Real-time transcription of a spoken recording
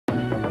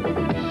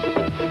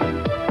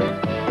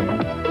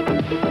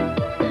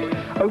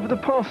the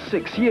past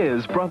 6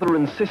 years, brother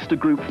and sister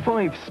group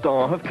 5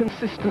 Star have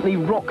consistently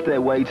rocked their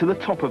way to the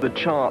top of the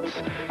charts,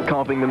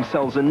 carving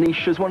themselves a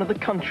niche as one of the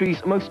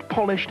country's most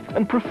polished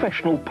and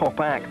professional pop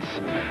acts.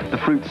 The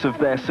fruits of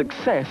their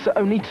success are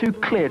only too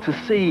clear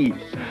to see.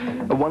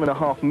 A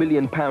 £1.5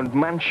 million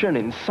mansion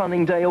in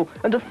Sunningdale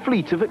and a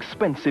fleet of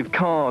expensive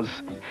cars.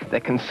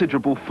 Their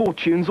considerable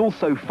fortunes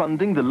also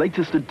funding the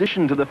latest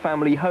addition to the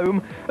family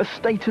home, a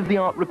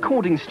state-of-the-art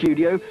recording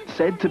studio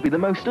said to be the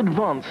most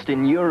advanced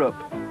in Europe.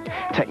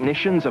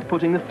 Technicians are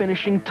putting the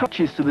finishing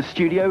touches to the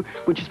studio,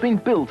 which has been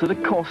built at a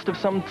cost of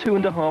some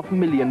 £2.5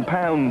 million.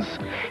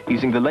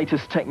 Using the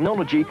latest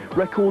technology,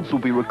 records will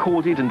be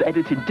recorded and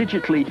edited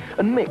digitally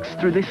and mixed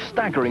through this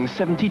staggering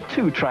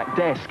 72-track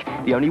desk,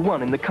 the only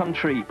one in the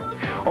country.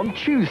 On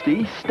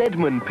Tuesday,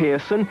 Stedman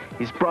Pearson,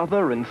 his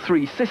brother and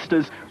 3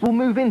 sisters will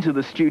move into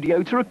the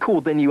studio to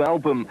record their new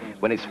album.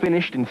 When it's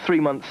finished in 3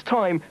 months'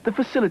 time, the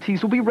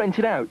facilities will be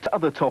rented out to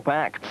other top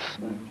acts.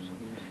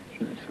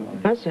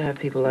 Nice to have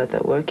people like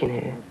that working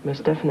here,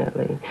 most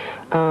definitely.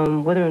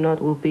 Whether or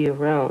not we'll be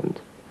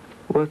around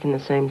working the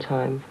same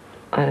time,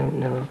 I don't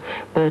know.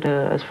 But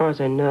as far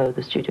as I know,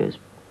 the studio is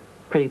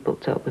pretty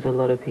booked up with a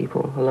lot of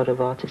people, a lot of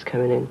artists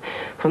coming in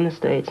from the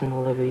States and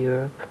all over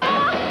Europe.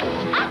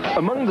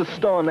 Among the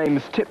star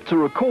names tipped to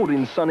record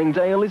in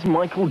Sunningdale is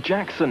Michael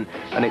Jackson,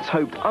 and it's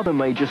hoped other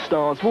major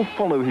stars will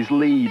follow his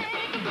lead.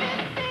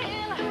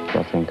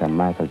 I think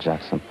Michael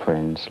Jackson,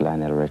 Prince,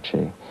 Lionel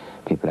Richie,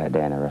 people like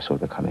Diana Ross will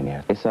be coming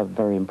here. It's a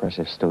very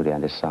impressive studio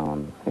and the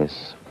sound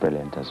is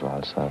brilliant as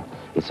well, so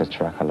it's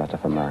attract a lot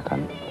of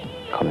Americans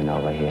coming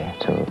over here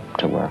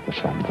to work,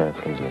 which I'm very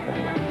pleased with.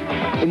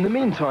 In the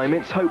meantime,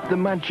 it's hoped the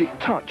magic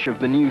touch of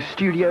the new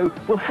studio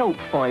will help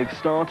 5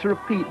 Star to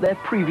repeat their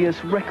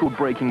previous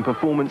record-breaking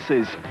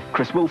performances.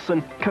 Chris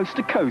Wilson, Coast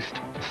to Coast,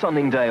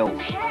 Sunningdale.